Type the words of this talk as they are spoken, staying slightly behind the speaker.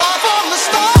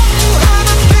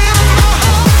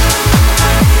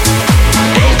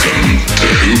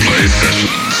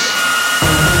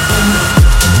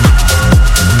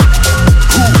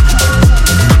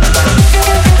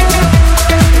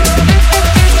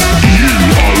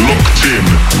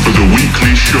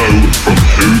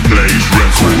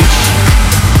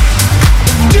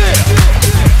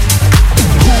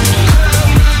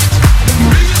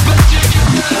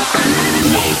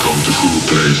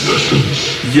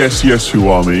Yes, Who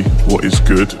Army, what is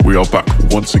good? We are back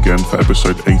once again for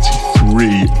episode 83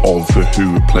 of the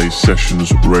Who Plays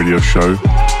Sessions radio show.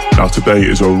 Now today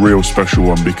is a real special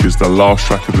one because the last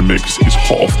track of the mix is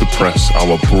hot off the press,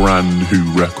 our brand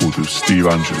new record of Steve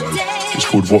Angelo. It's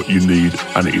called What You Need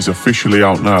and it is officially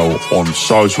out now on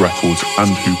Size Records and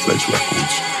Who Plays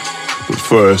Records. But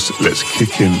first, let's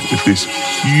kick in with this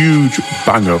huge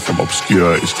banger from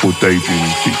Obscure. It's called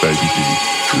Daydreaming feat. Baby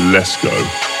D. Let's go.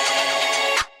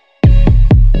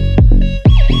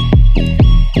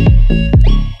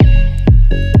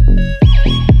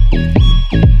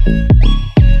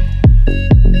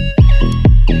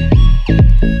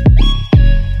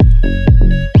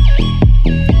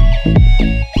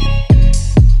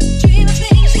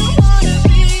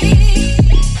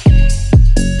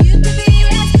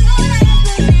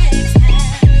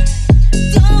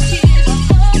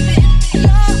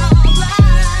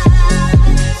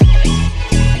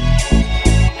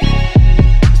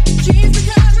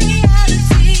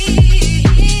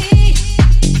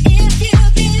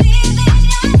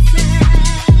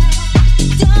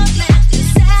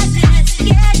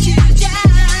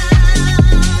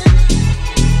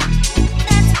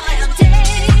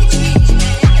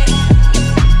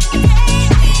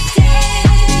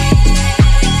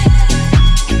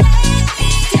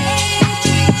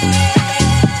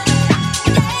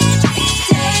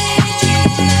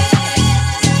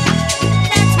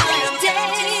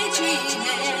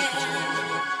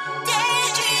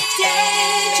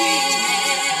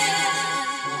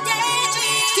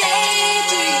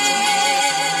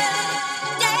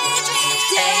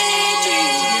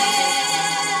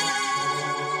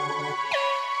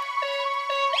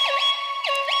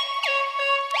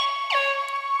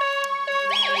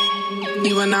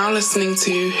 You are now listening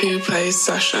to Who Plays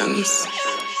Sessions.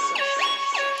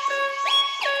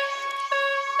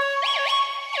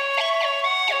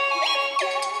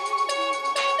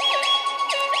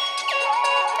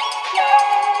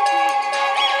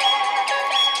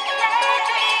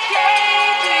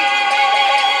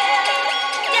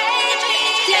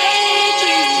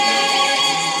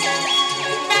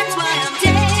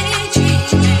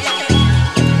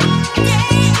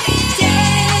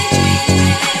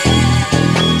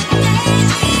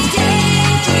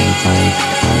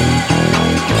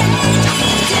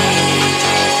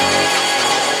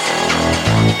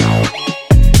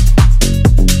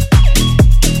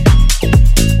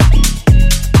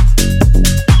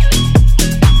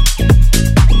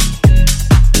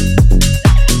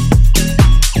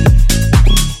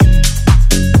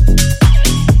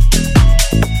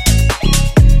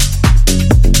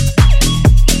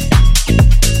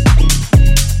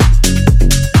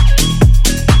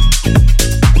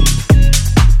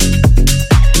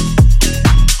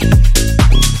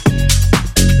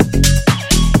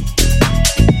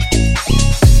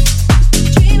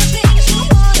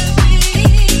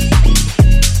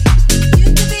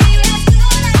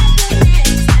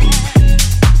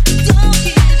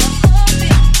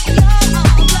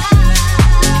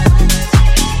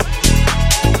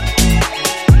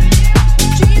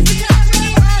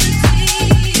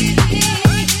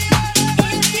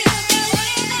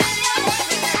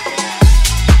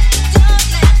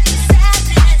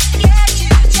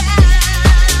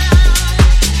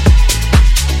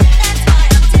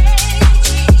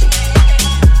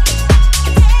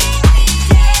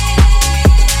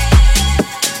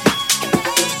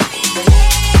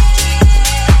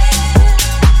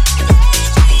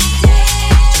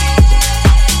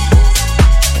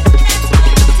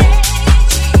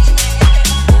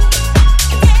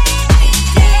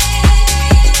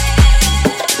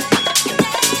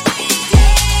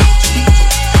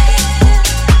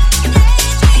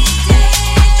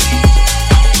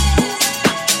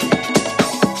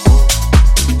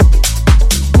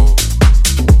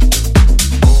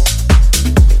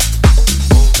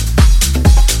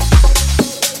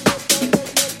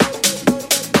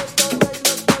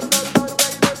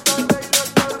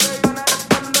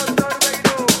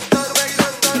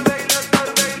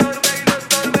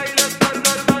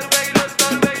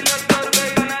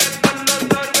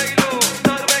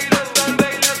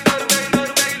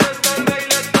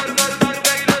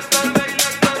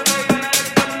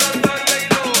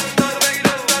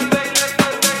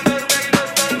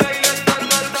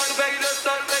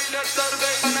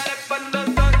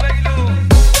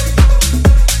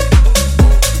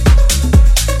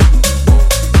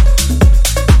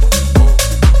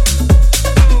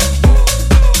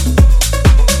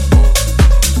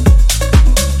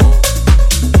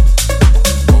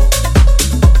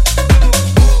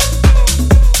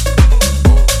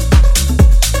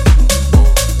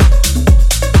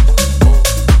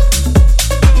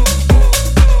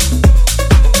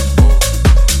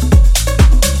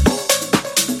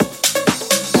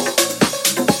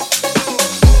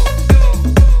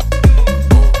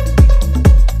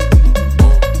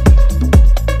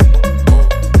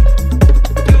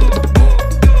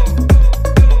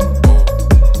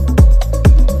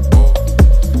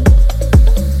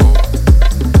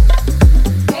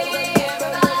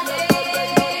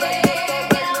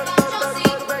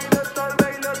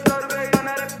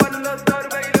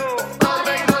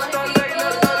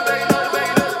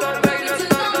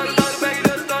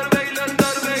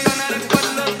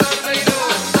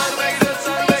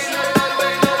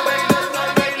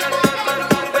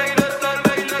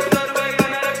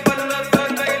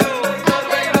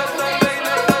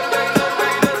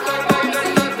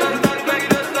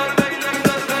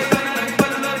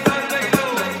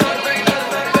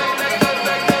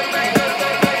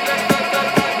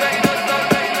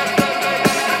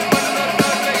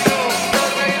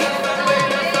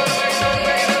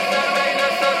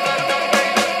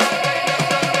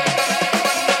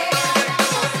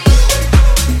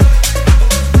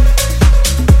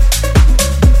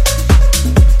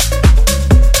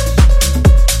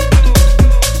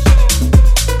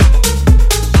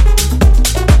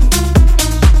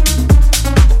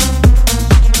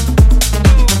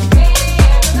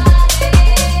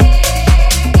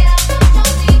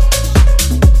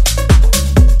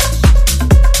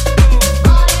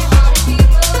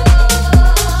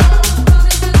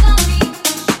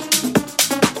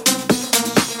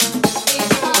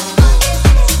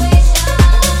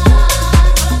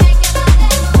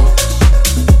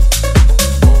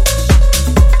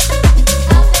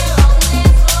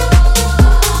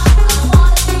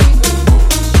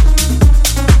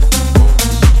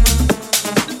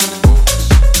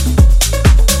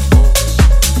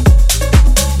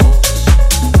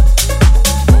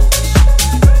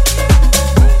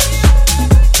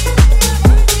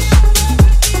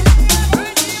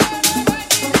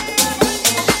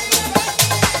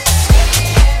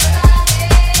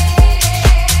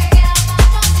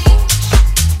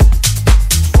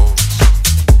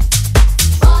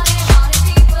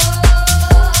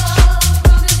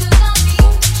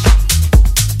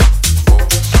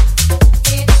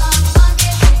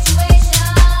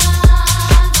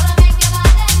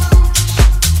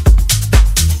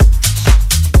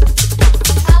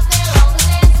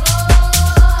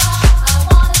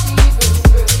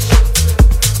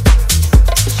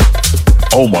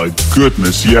 Oh my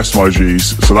goodness, yes my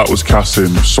G's. So that was Kasim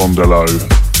Sondelo.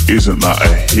 Isn't that a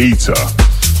heater?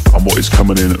 And what is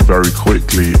coming in very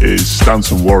quickly is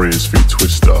Stanton Warriors feat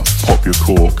Twister, Pop Your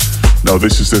Cork. Now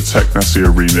this is the Technasia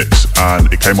remix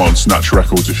and it came out on Snatch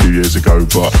Records a few years ago,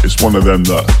 but it's one of them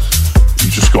that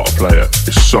you just gotta play it.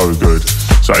 It's so good.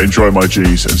 So enjoy my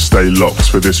G's and stay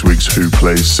locked for this week's Who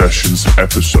Plays Sessions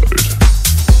episode.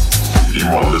 You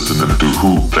are listening to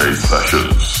Who Plays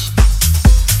Sessions.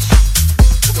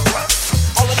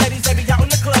 All the ladies that be out in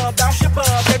the club, bounce your bub,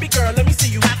 baby girl, let me see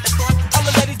you. All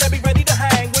the ladies that be ready to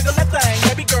hang, wiggle that thing,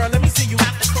 baby girl, let me see you.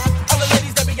 All the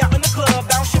ladies that be out in the club,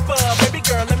 bounce your bub, baby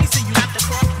girl, let me see you.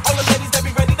 All the ladies that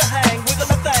be ready to hang, wiggle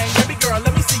that thing, baby girl,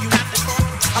 let me see you.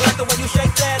 I like the way you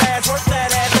shake that ass, work that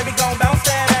ass, baby gon' bounce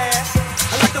that ass.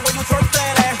 I like the way you twerk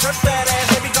that ass,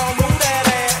 baby gon' move that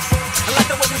ass. I like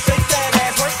the way you shake that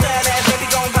ass, work that ass, baby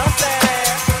gon' bounce that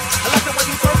ass. I like the way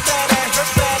you twerk that ass,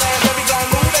 baby gon'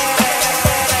 move that ass.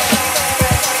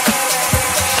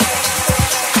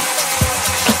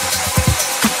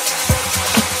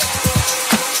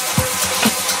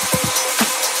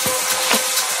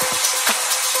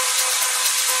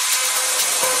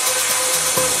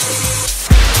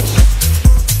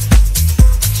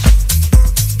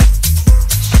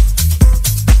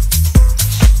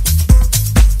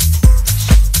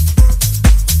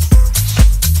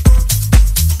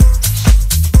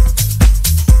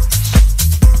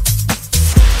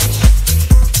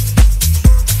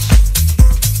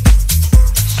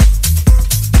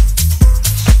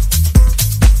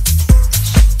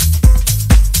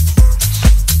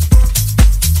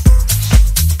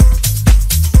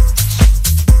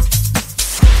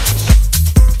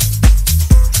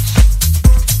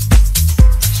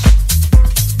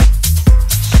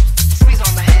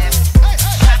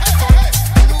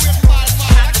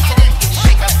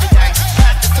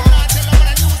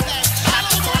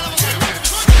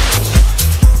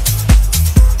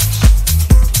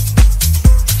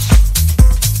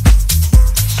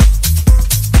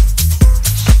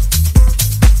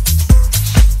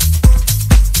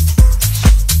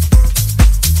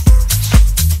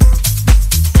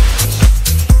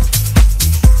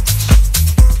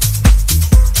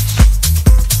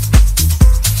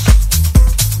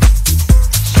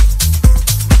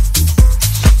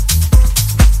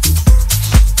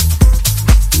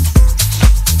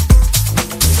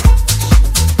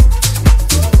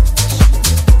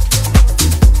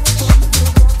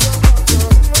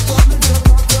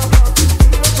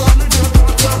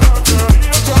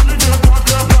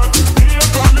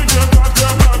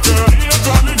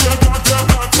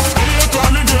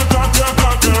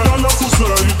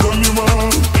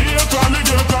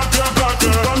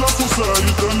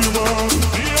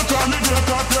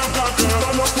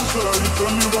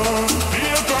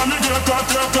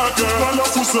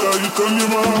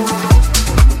 Anymore.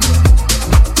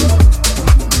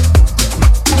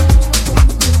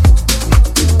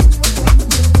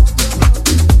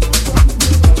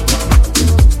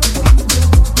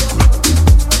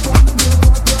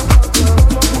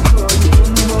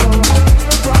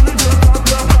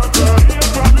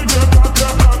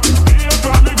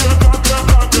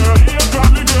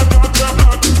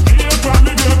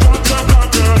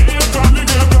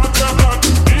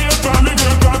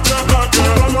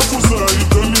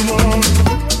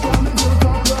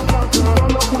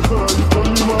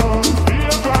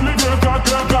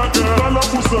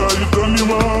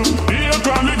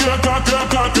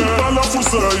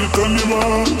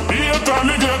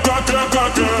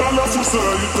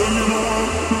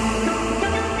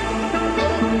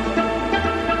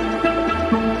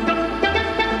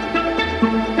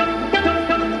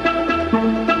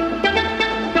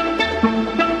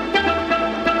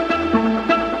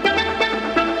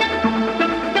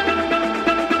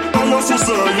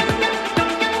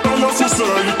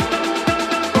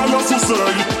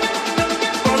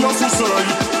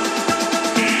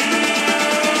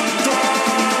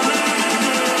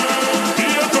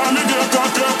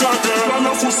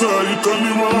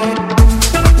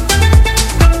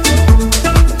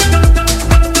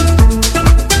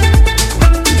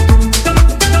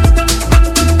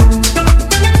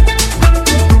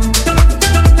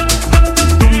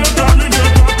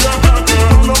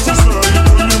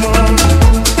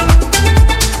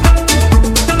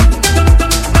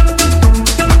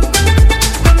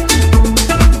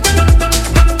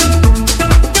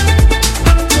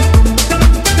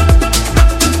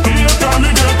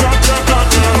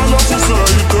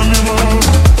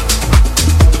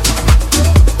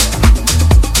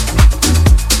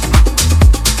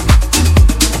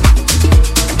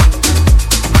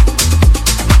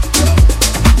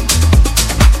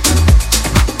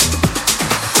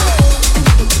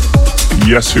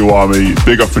 Yes Who Army,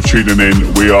 big up for tuning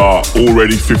in. We are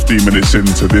already 15 minutes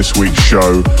into this week's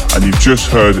show, and you've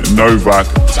just heard Novak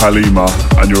Talima,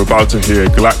 and you're about to hear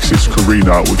Galaxis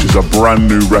Karina, which is a brand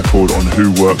new record on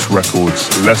Who Works Records.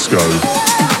 Let's go.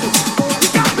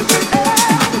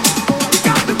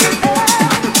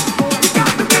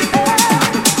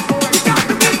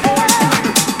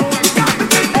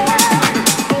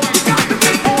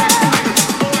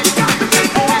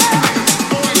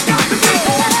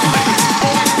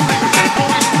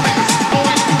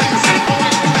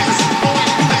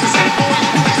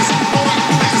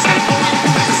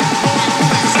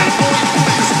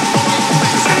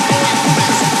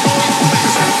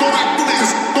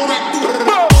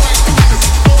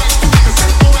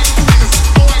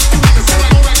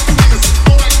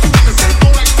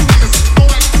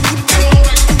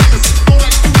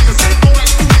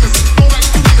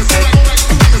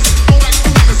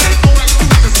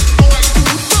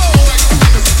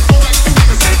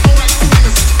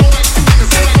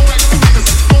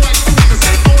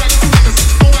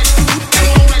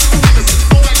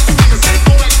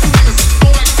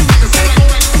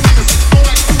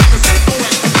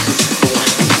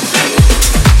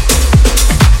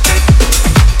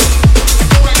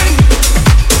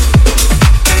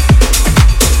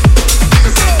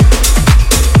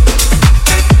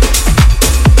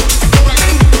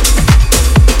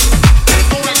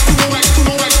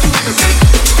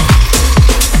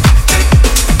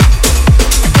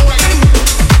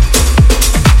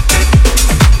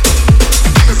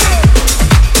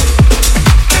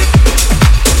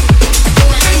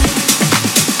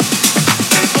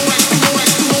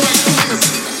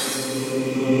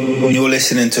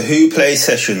 Listening to Who Play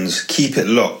Sessions. Keep it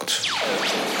locked.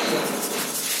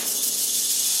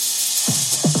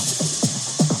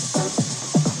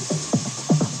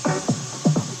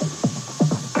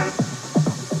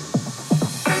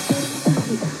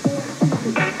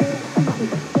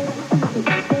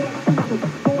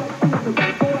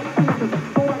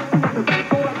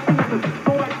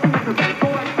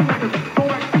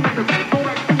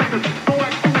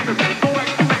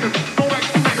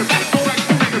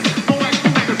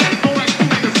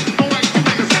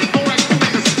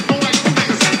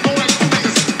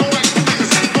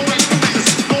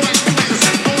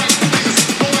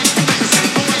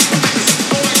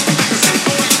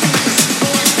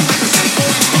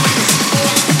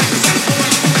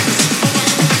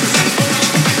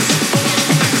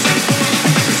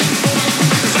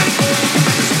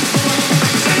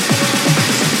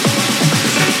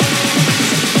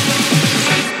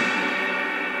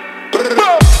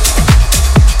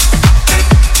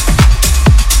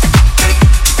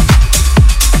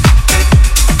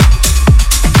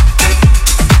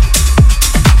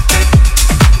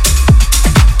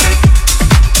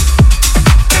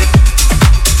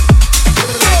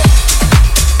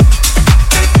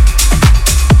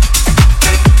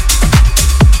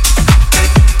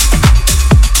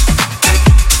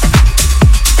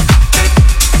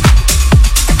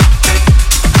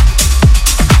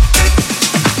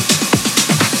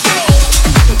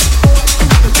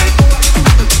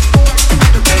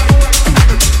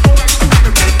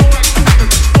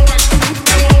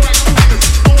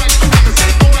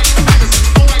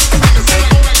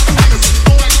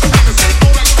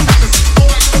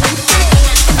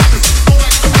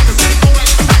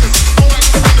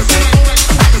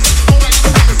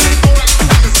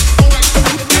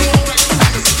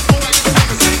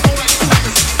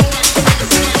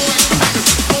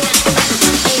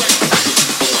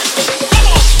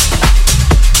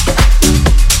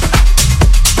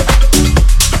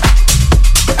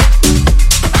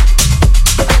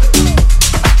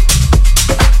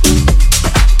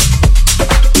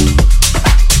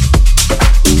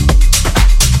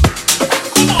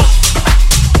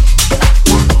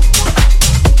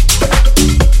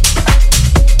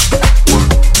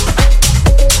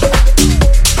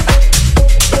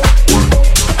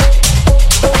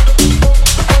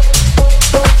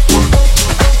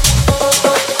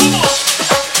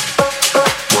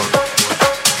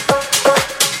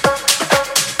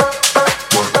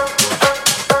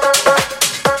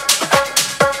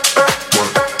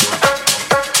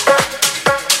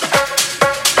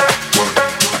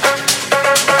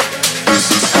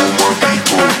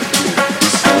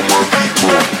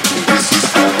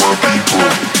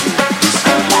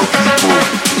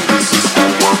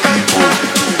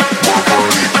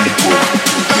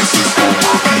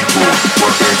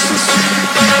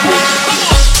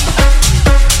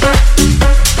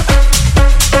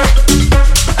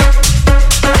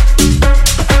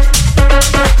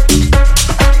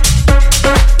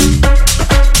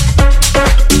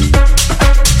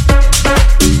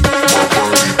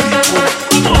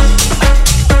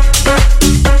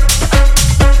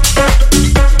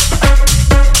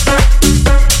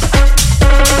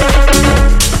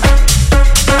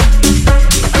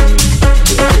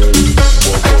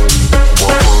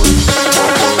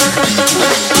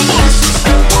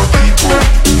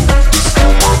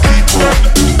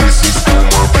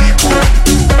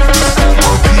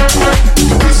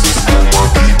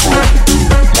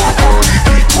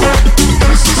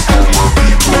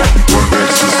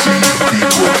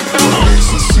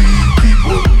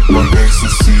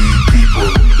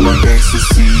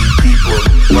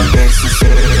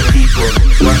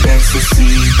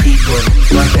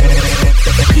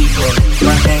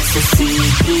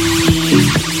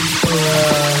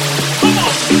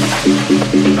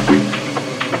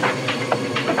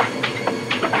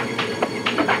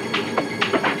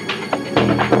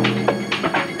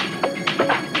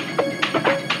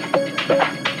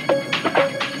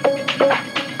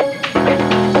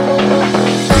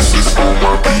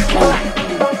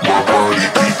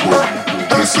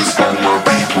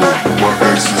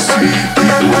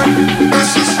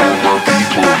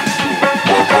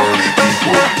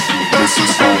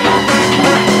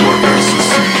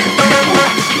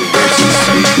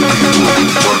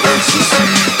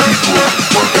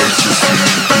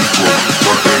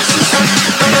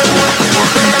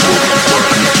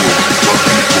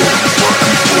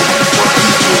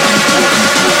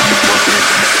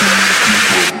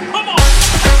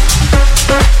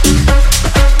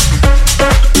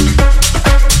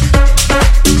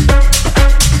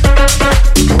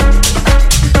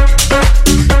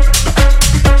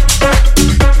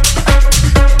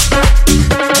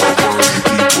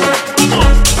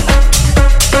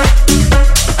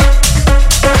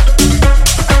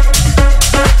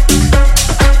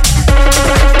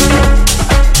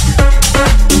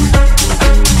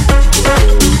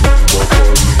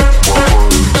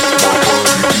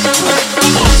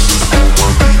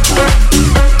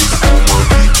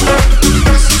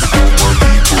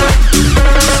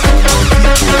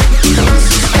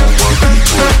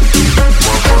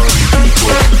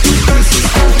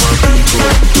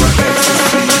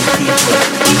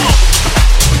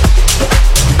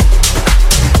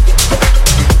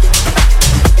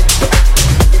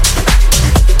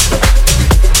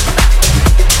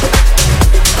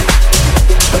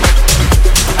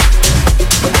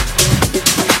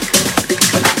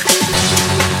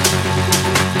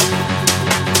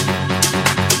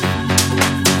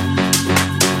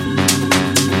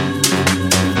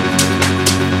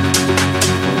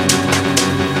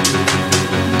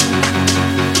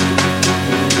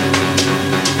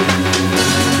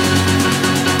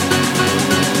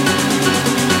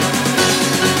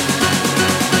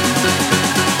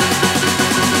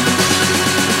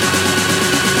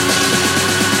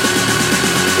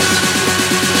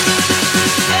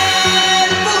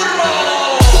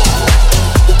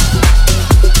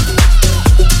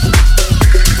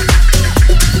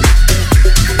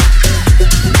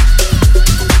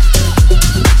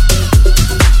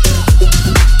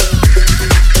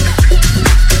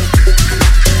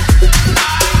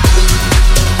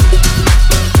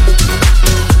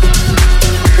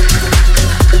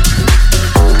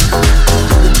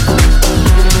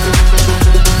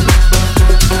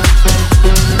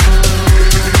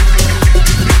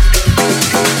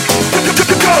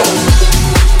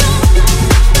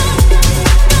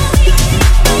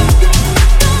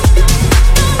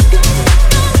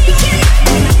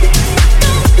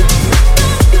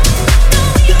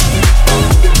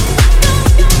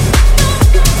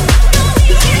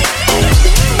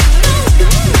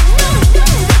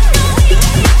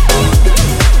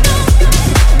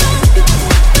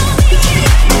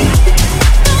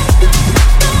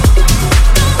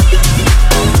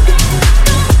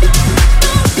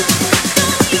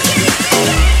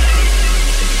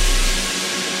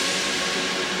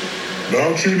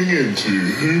 tuning in to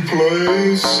Who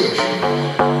Plays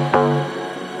Sessions.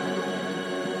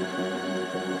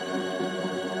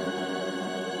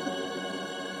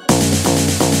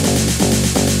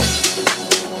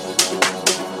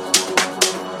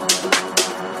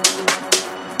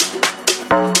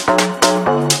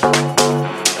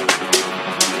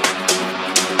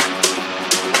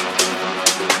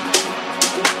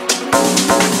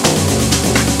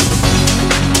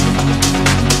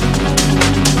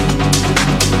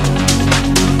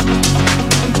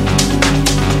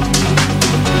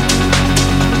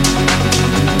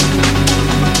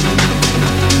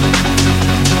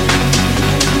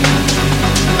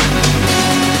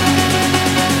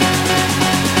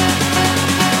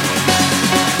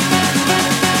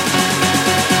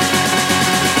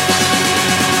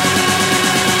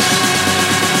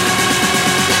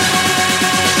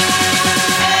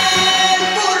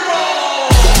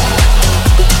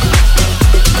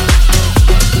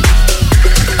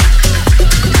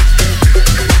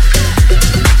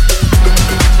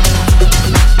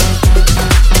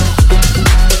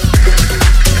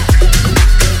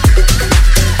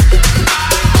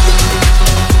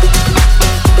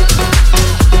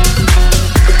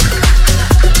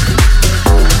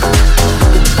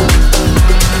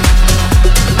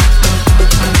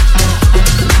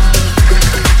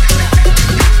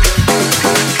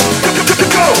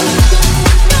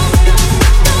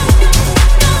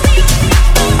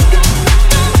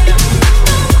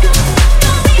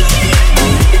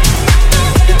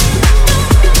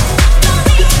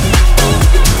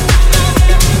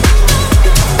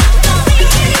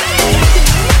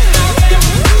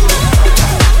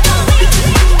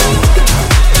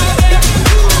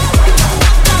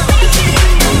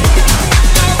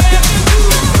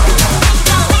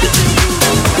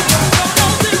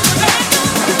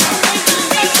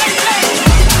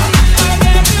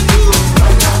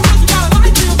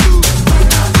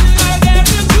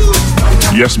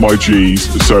 Yes, my G's.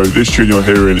 So this tune you're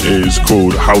hearing is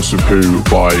called House of Who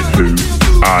by Who,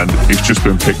 and it's just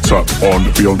been picked up on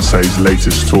Beyonce's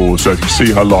latest tour. So if you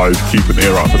see her live, keep an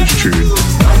ear out for this tune.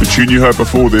 The tune you heard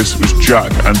before this was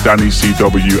Jack and Danny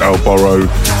CW El Burrow,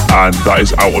 and that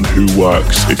is out on Who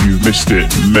Works. If you've missed it,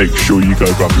 make sure you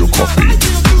go grab your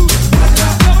coffee.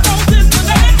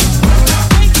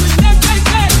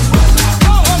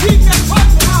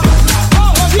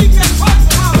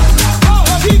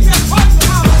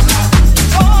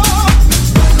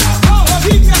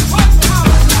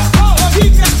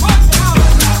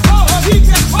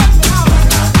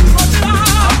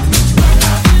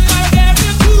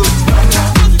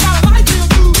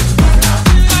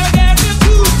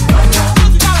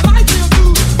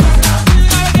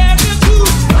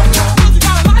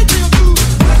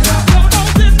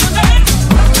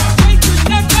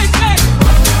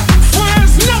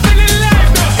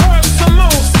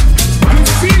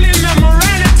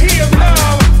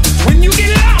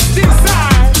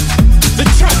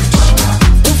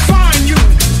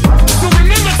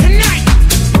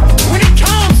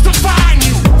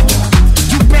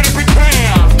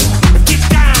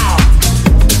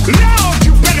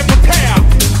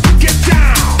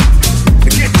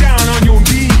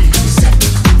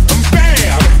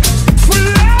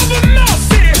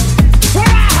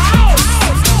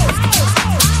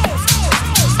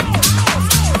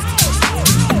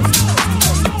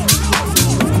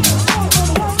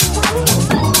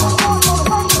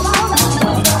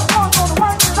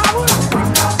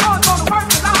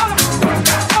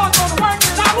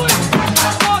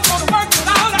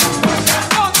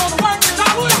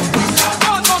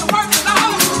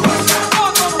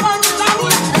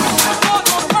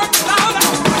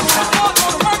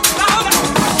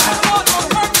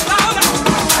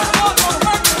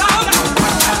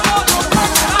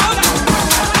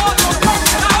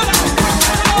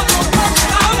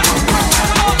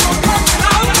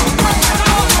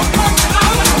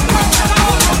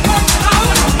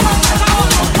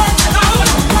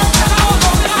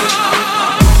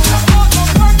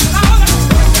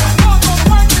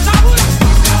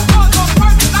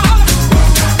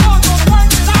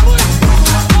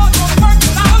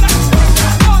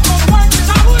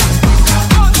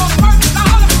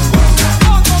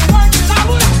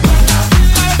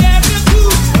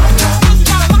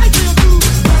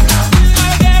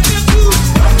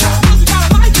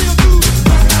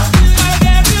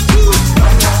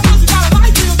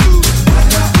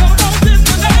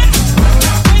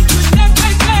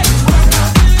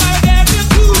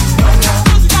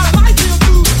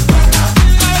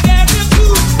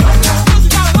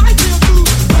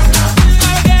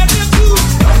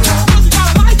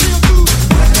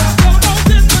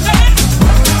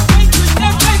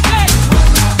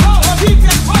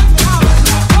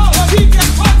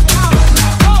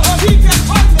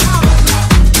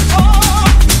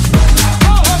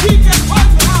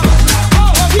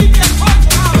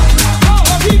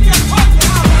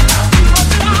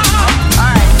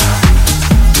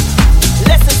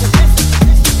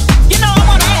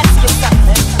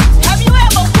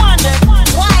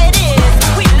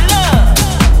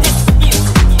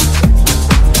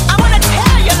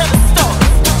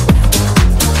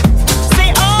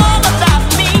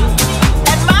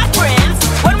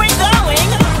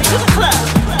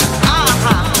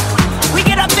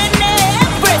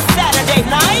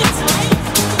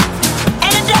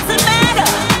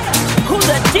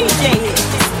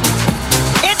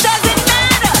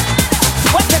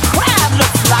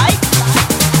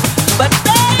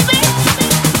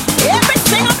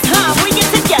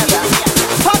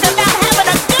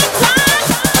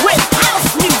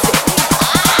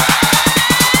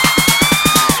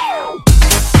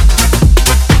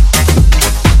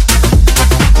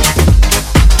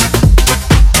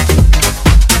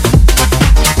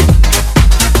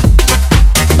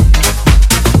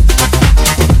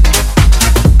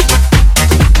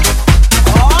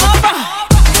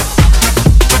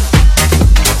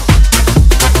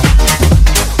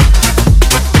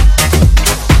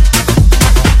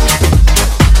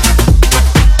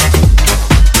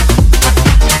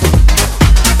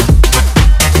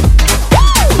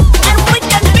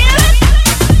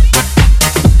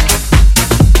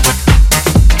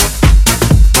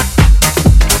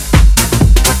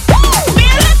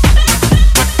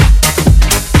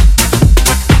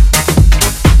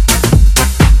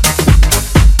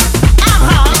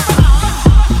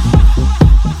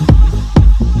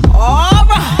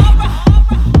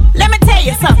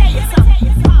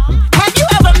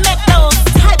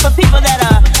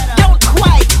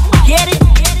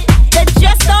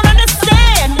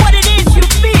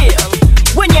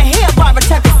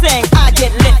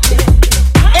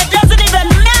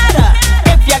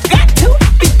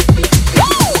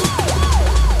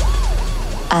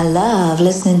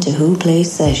 listening to Who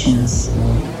Plays Sessions.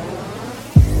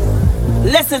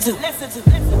 Listen to.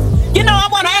 You know, I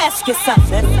want to ask you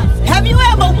something. Have you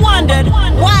ever wondered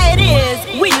why it is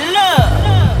we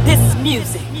love this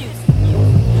music?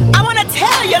 I want to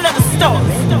tell you a little story.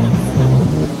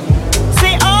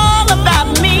 See, all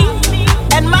about me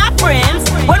and my friends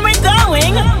when we're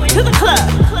going to the club.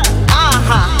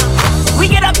 We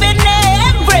get up in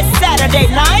there every Saturday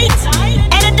night,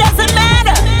 and it doesn't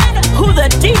matter who the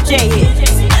DJ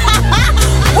is.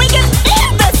 We can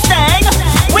feel this thing.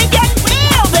 We can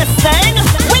feel this thing.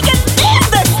 We can feel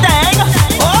this thing.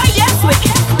 Oh, yes, we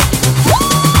can.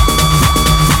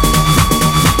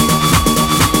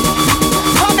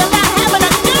 Talking about having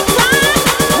a good time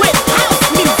with house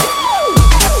music.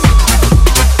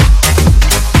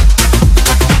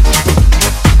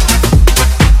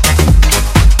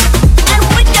 And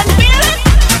we can feel it.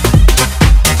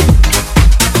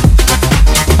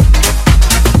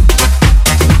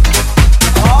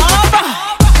 All right.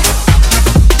 And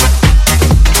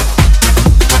we can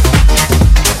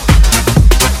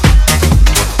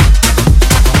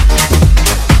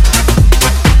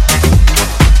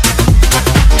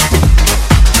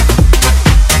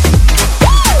feel it.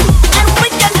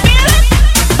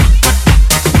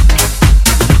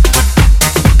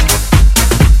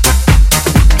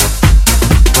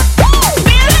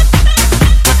 Feel it.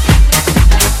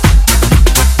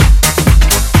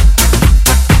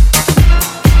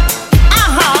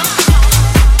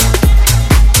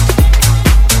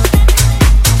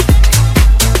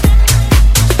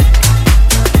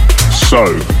 So,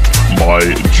 my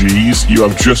G's, you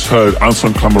have just heard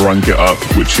Anton Clamaran Get Up,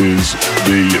 which is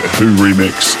the Who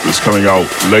remix that's coming out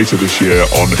later this year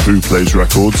on Who Plays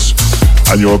Records.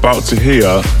 And you're about to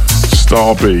hear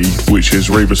Star B, which is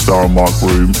Reba Star and Mark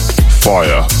Room,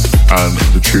 Fire. And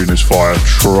the tune is fire,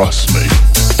 trust me.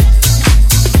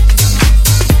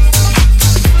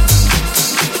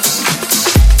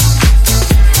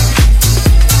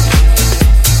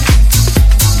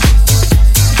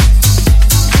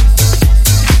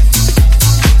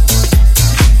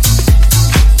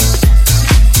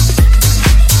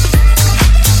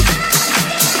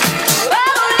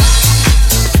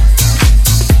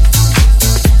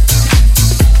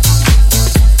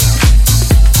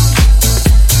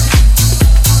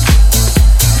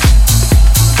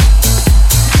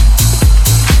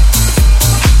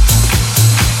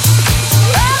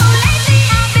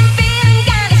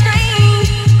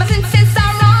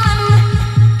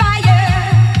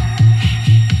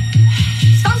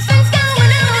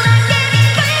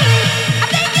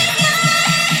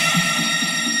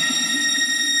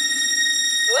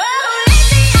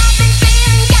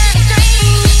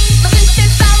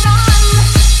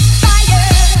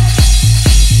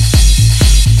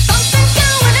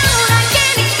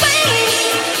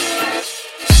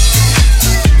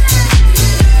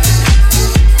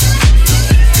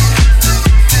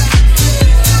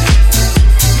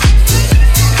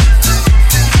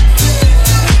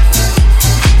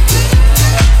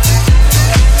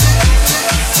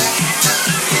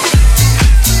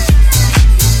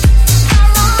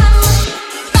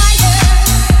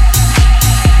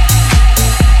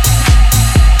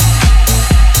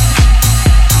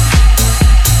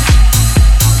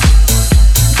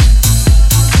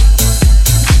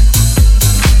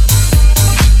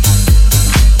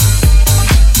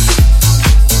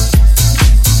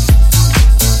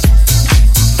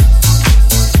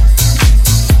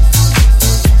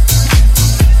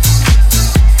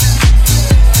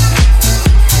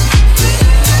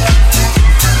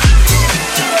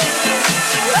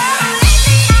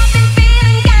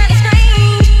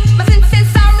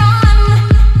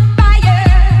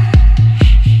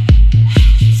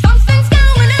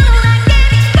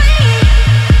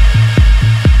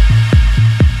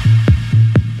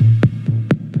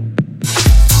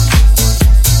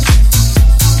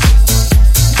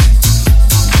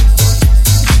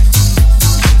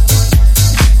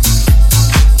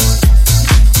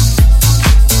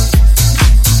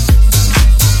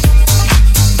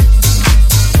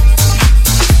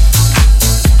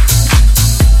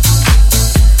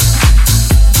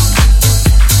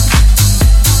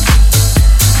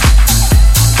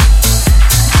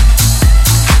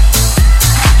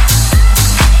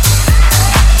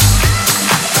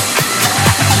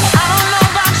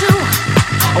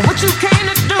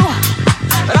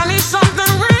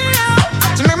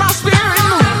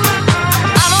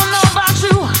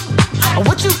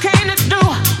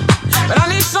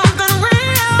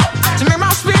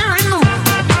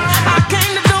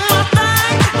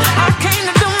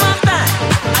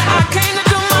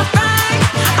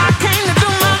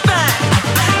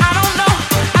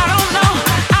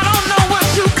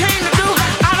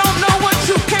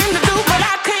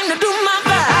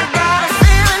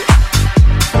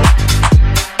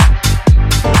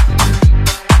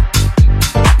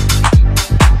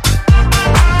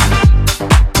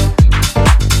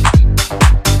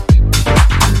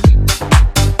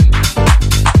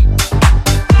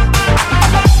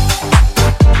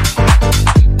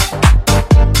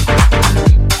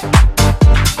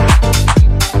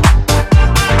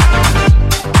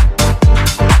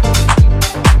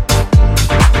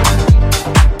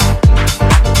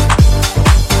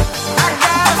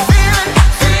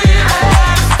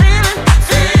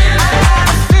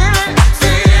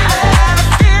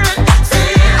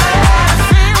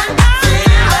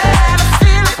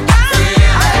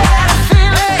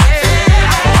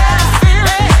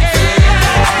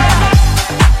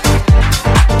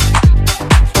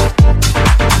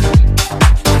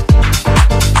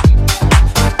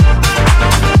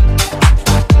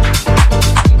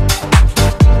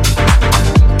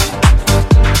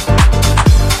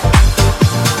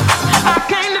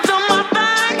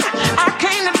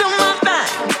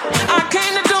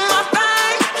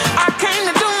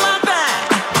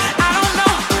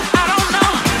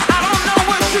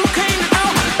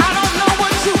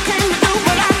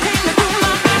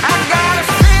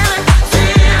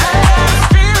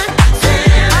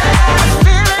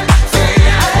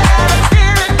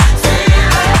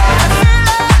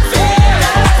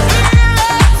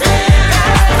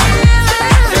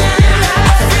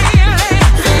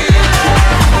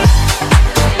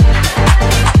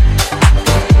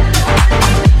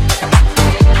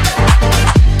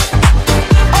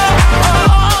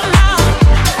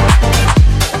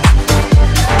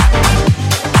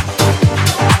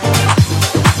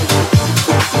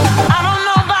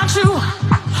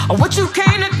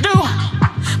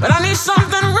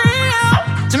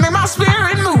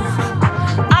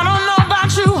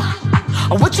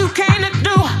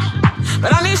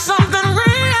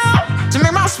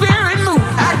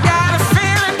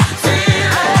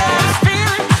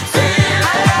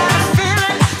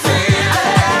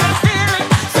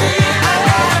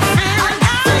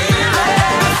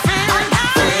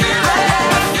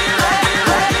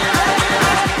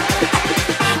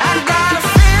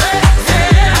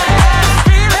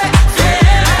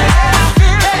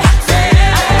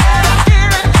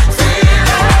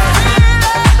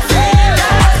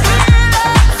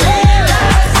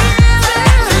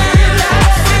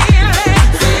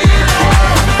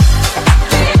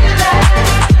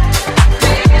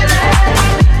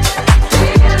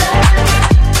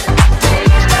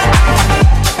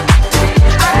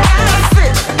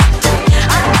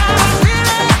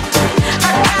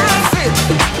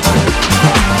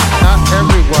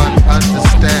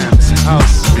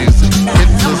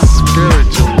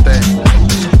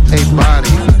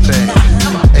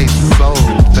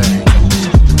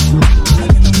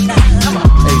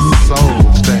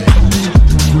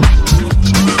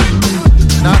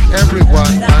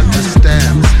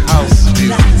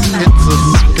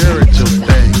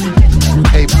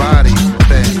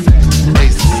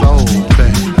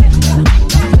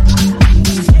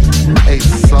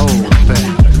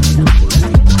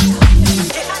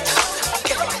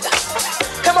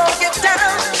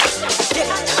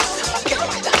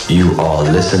 You are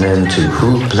listening to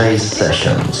Who Plays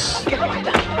Sessions.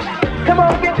 Come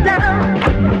on, get down.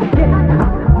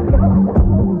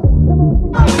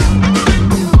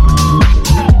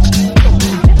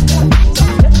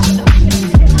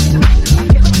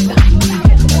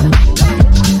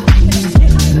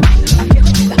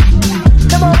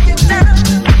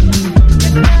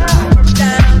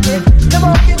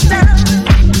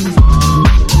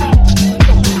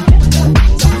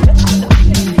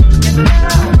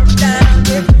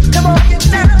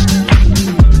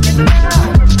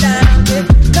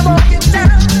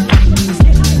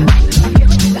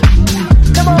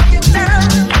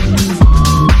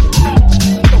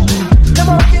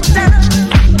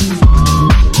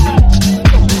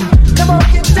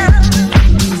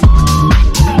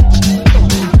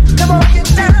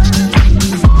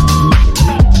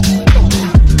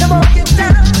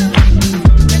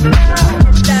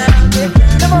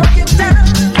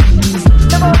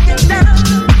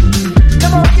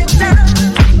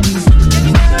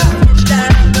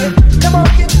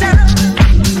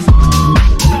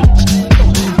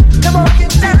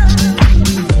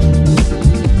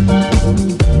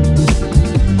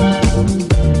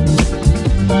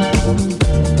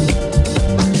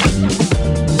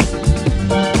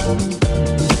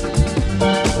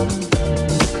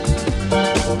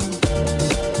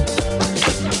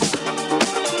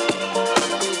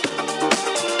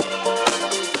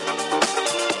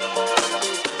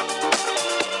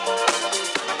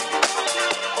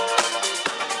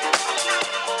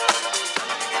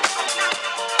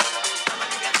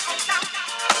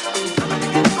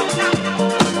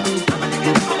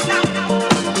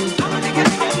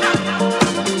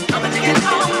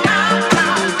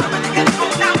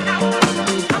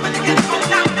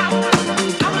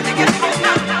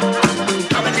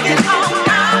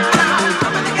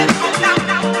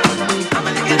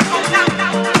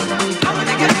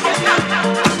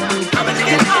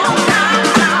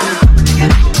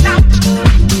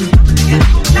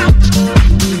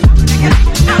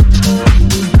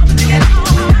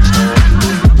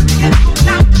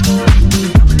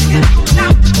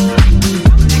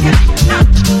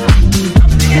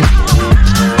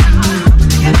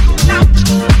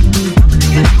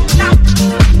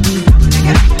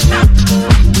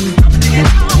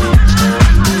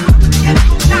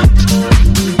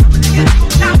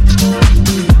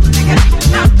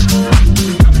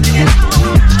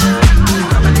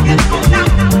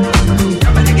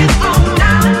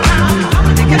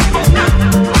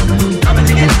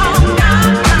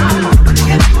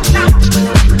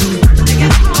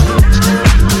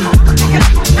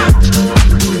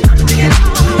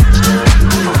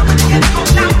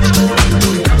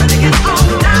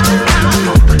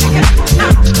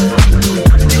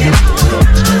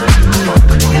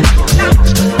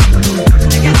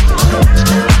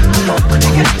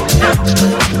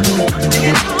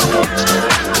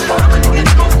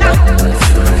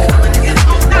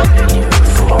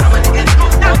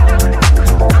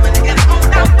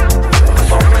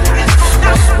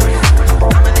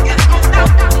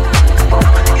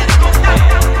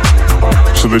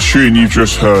 The tune you've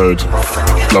just heard,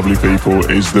 lovely people,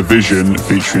 is The Vision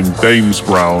featuring Dames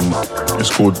Brown. It's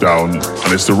called Down,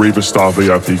 and it's the Reva Star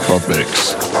VIP Club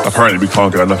mix. Apparently we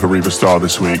can't get enough of Reva Star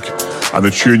this week. And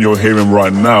the tune you're hearing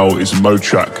right now is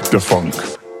Mochak Da Funk.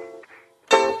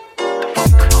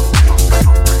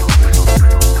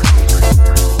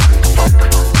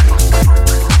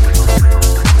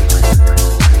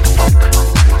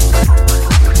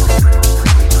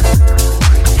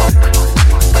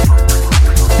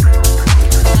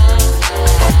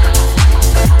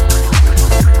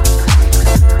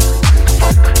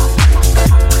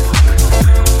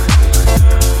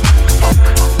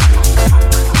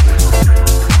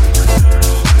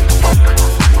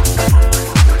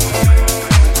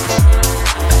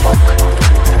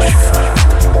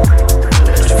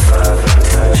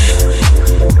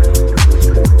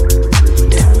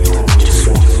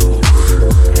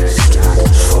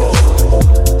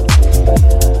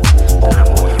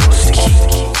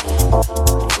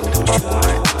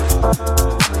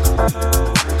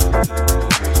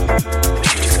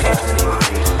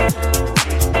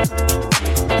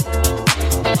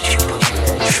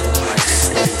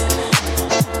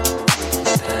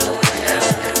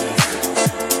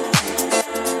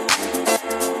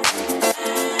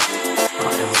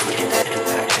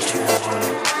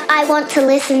 I want to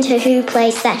listen to Who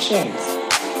Plays Sessions.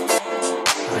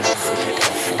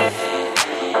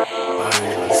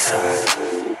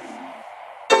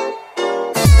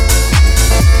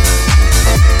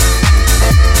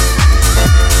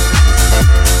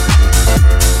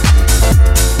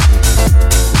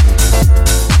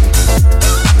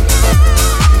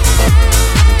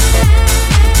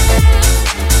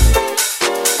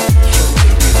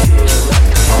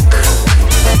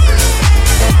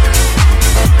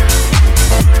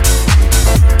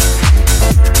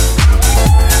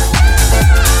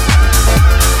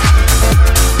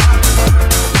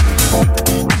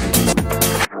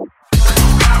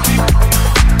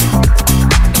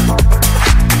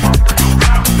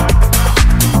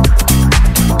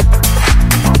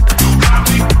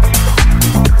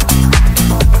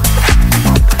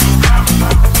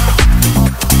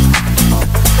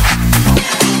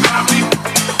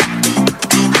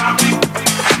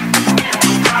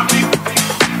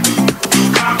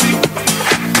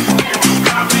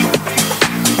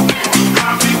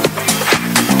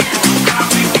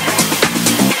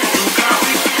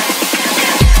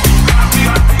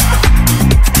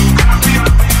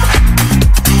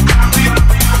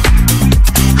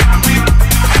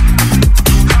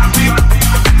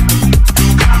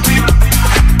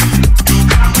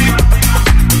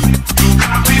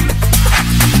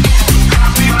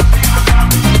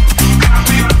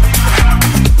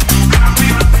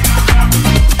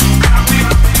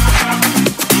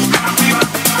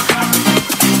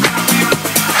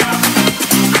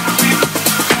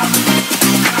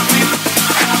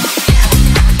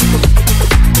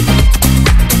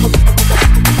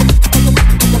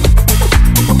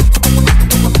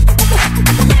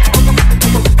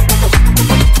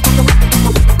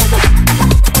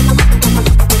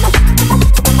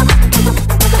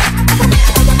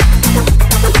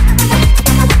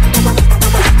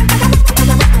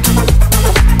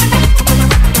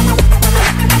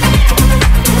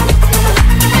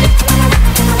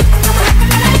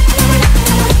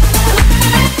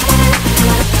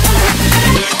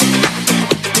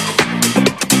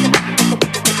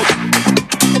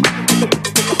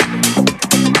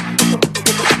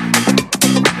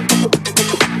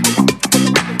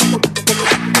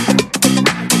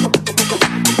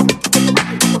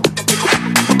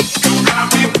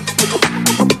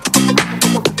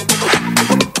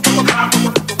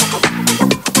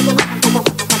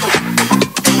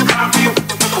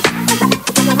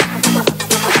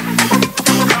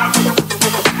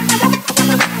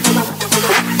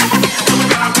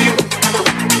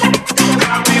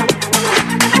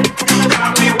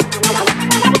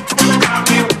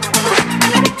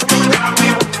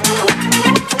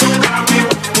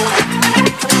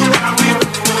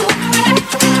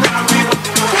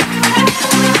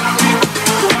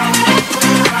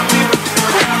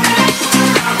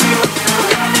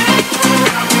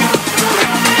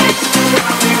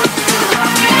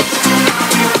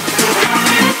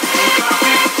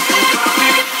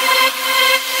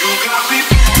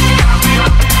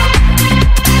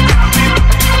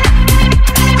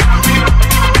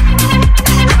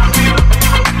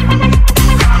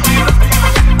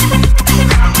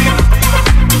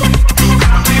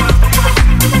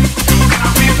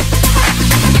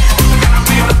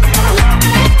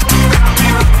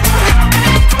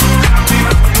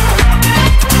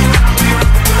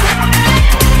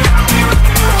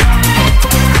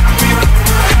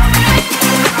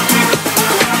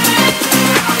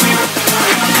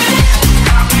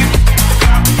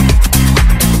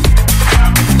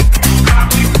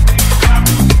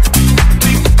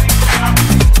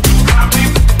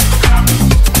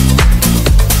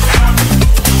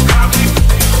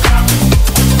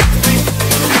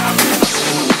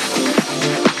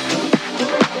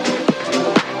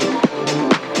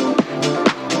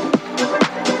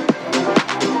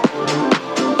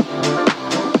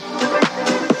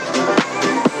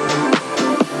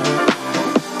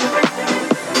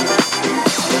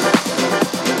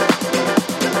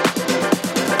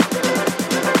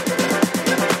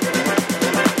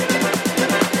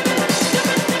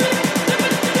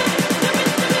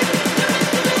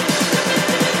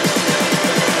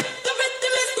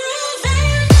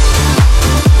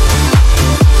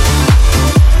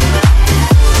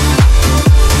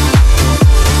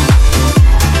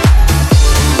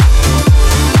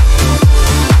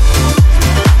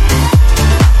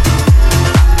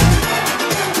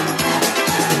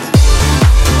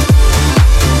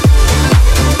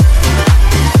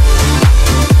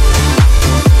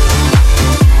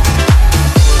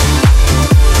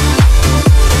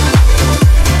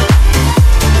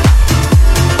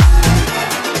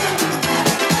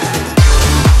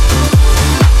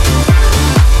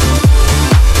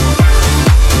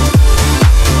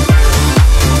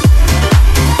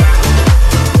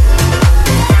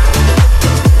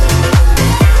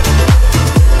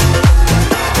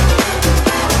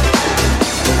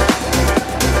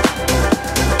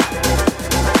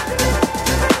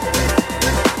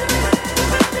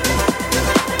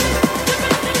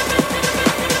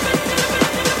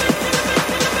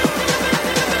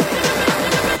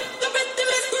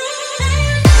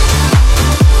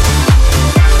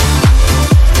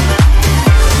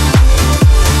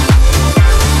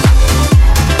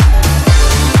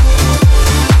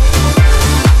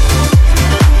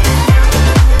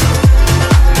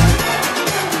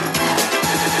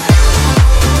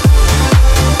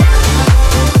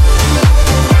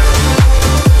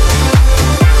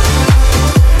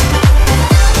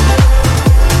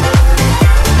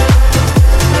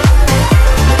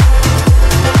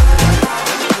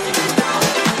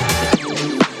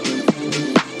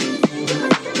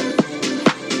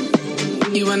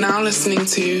 are now listening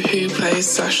to Who Plays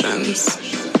Sessions.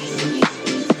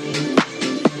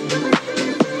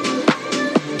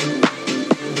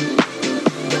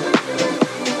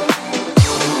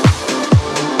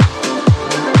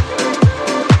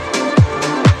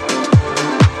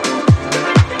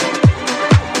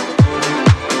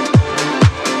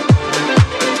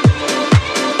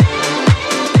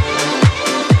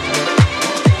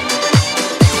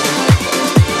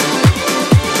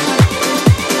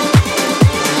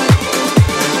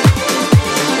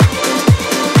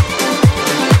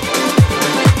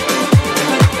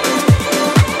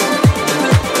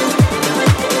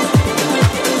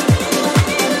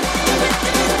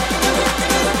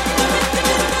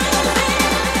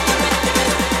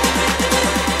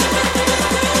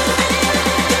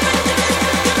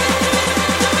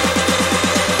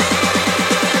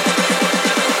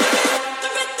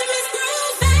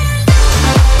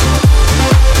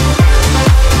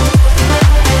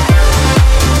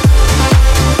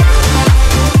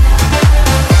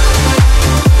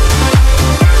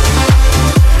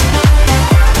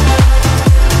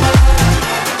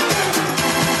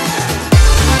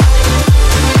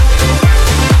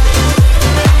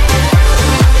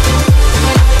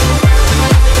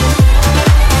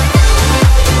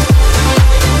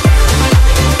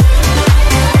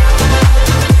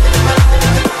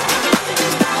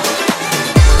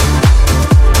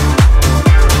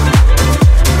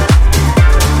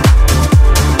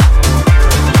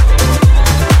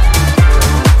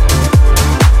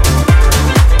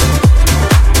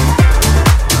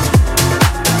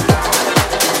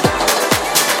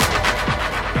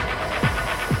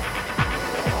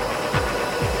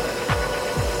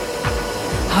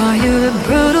 Are you the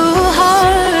brutal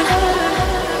heart?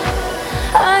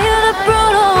 Are you the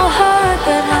brutal heart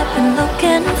that I've been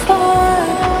looking for?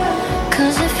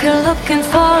 'Cause if you're looking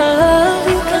for love,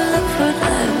 you can look for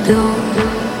that door.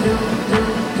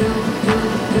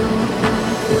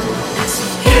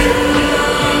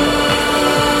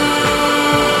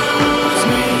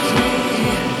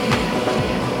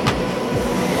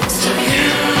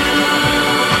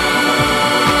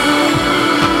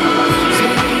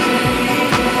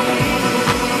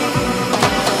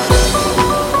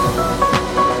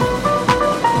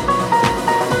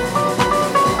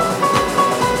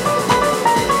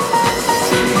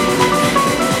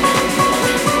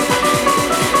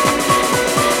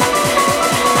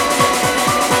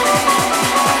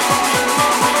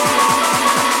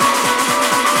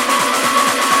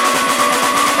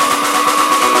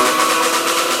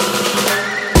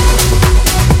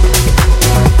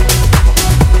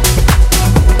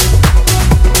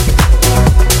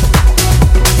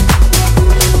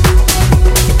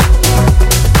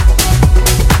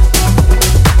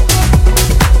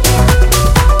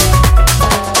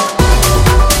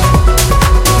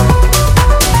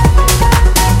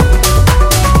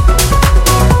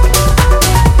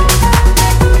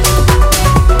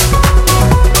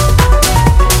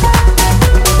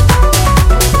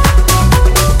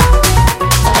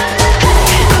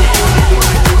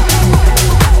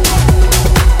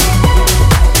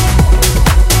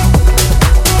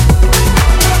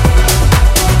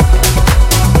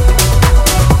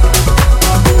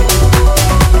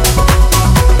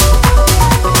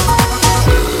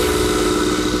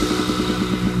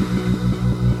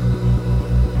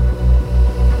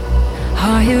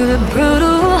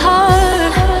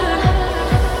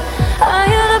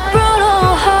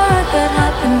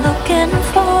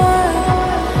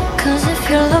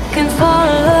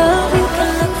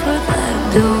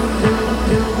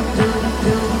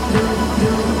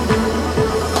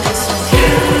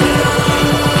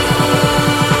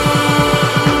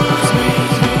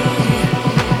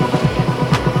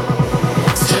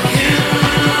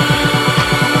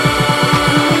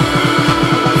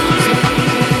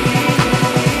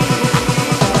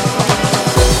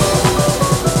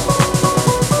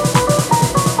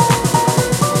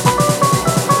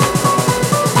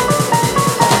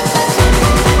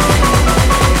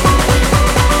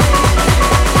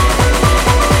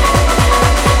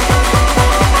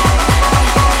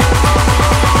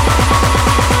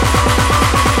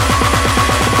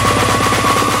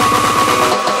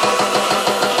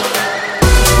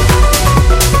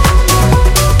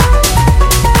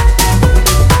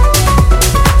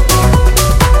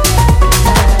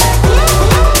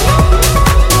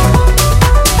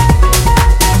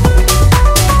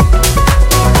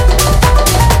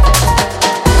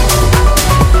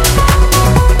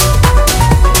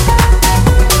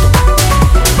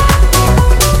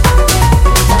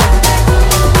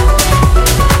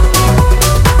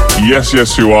 Yes,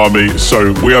 Wh0 Army.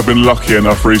 So we have been lucky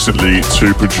enough recently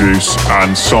to produce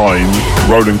and sign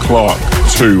Roland Clark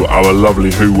to our lovely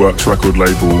Who Works record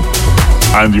label.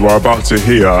 And you are about to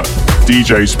hear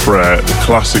DJ's Prayer, the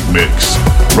classic mix,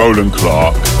 Roland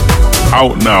Clark,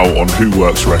 out now on Who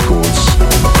Works Records.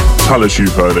 Tell us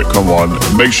you've heard it, come on.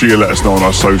 Make sure you let us know on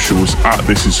our socials, at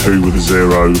This Is Who with a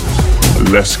 0.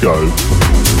 Let's go.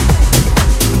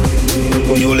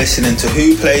 You're listening to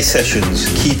Who Plays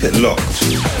Sessions. Keep it locked.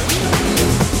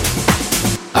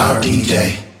 Our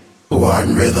DJ, who art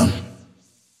in rhythm.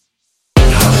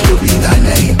 House will be thy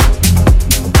name.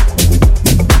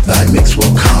 Thy mix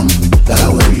will come, thy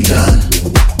will be done.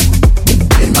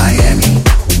 In Miami,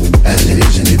 as it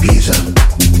is in Ibiza.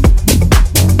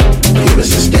 Give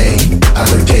us a stay,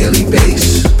 our daily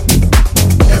base.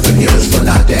 And forgive us for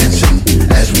not dancing,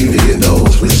 as we video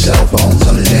those with cell phones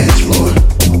on the dance floor.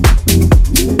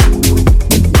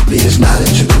 Lead us not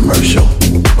into commercial,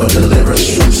 but deliver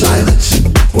us from silence.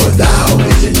 For thou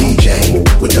is a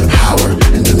DJ with the power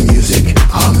and the music.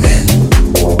 Amen.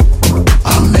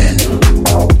 Amen.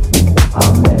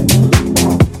 Amen.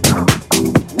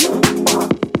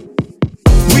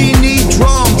 We need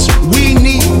drums, we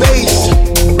need bass.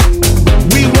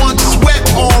 We want sweat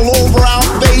all over our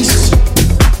face.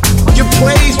 Give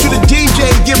praise to the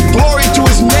DJ, give glory to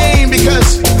his name,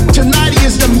 because tonight he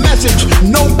is the message.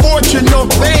 No fortune nor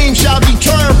fame shall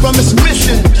deter from his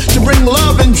mission to bring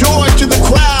love and joy to the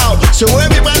crowd. So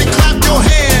everybody clap your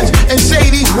hands and say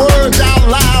these words out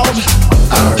loud.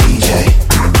 Our DJ,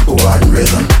 who art in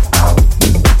rhythm.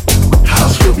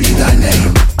 House will be thy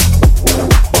name.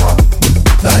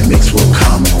 Thy mix will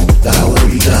come, thy will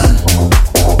be done.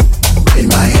 In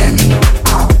Miami,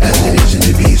 as it is in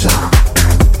Ibiza.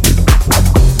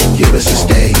 Give us a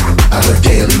stay, our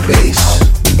daily base.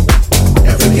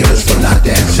 And forgive us for not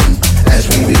dancing, as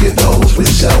we video those with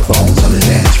cell phones on the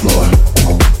dance floor.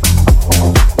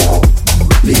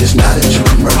 Lead us not into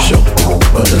commercial,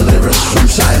 but deliver us from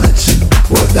silence.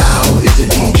 For thou is the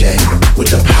DJ with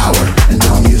the power and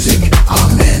the music.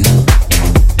 Amen.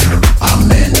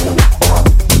 Amen.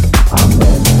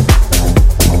 Amen.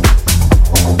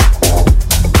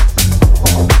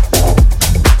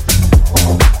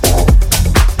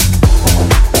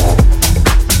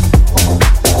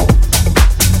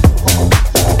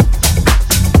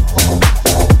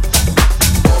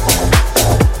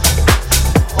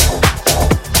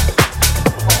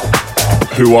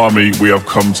 Wh0 Army, we have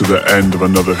come to the end of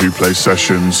another Who Plays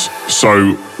Sessions.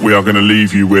 So we are going to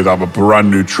leave you with our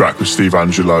brand new track with Steve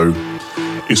Angelo.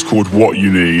 It's called What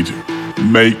You Need.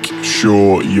 Make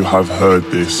sure you have heard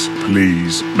this,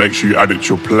 please. Make sure you add it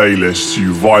to your playlist,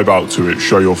 you vibe out to it,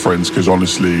 show your friends, because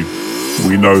honestly,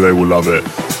 we know they will love it.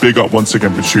 Big up once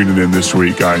again for tuning in this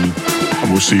week, gang,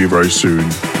 and we'll see you very soon.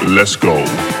 Let's go.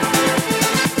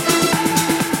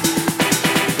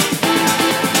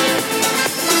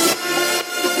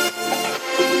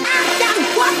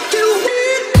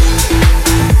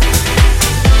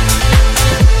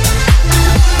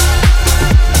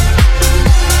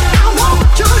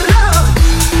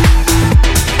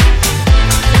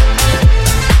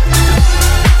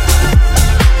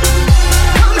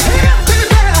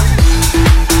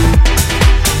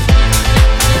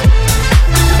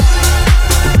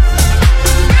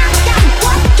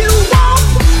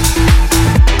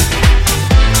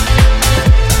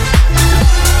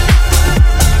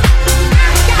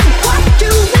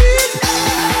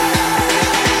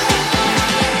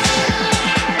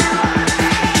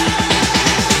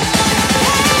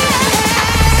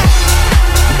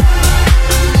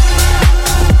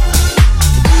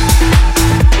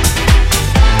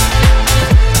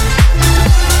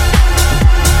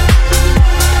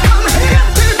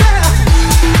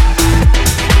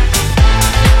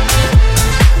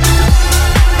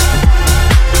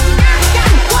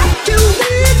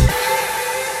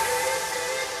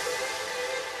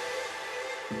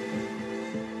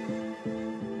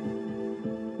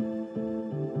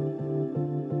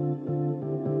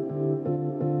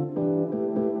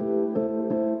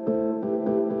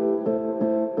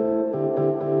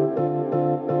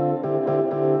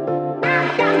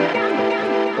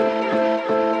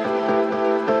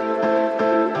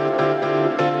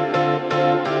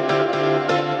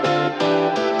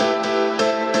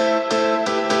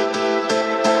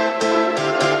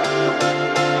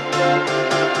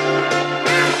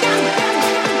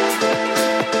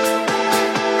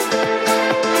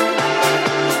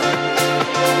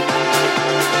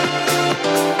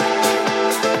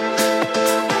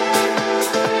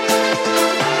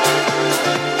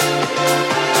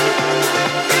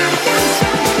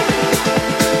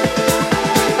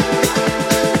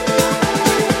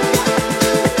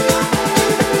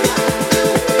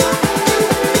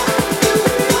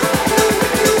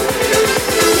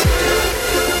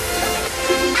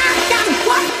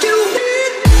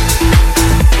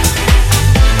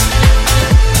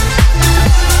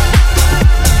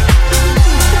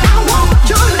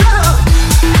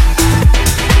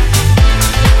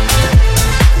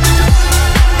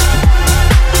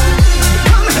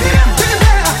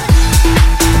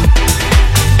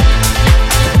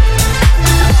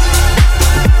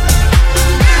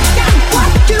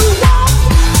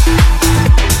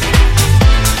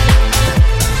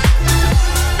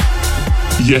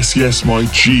 Yes, my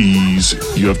G's,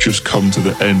 you have just come to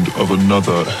the end of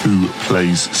another Who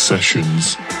Plays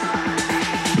Sessions.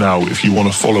 Now, if you want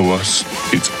to follow us,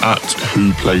 it's at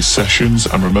Who Plays Sessions,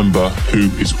 and remember, Who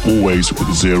is always with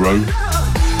a 0.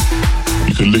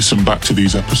 You can listen back to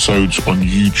these episodes on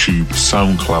YouTube,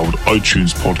 SoundCloud,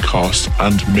 iTunes Podcast,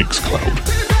 and Mixcloud.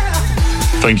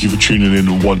 Thank you for tuning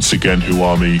in once again, Who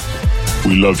Army.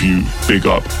 We love you, big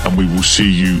up, and we will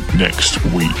see you next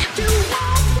week.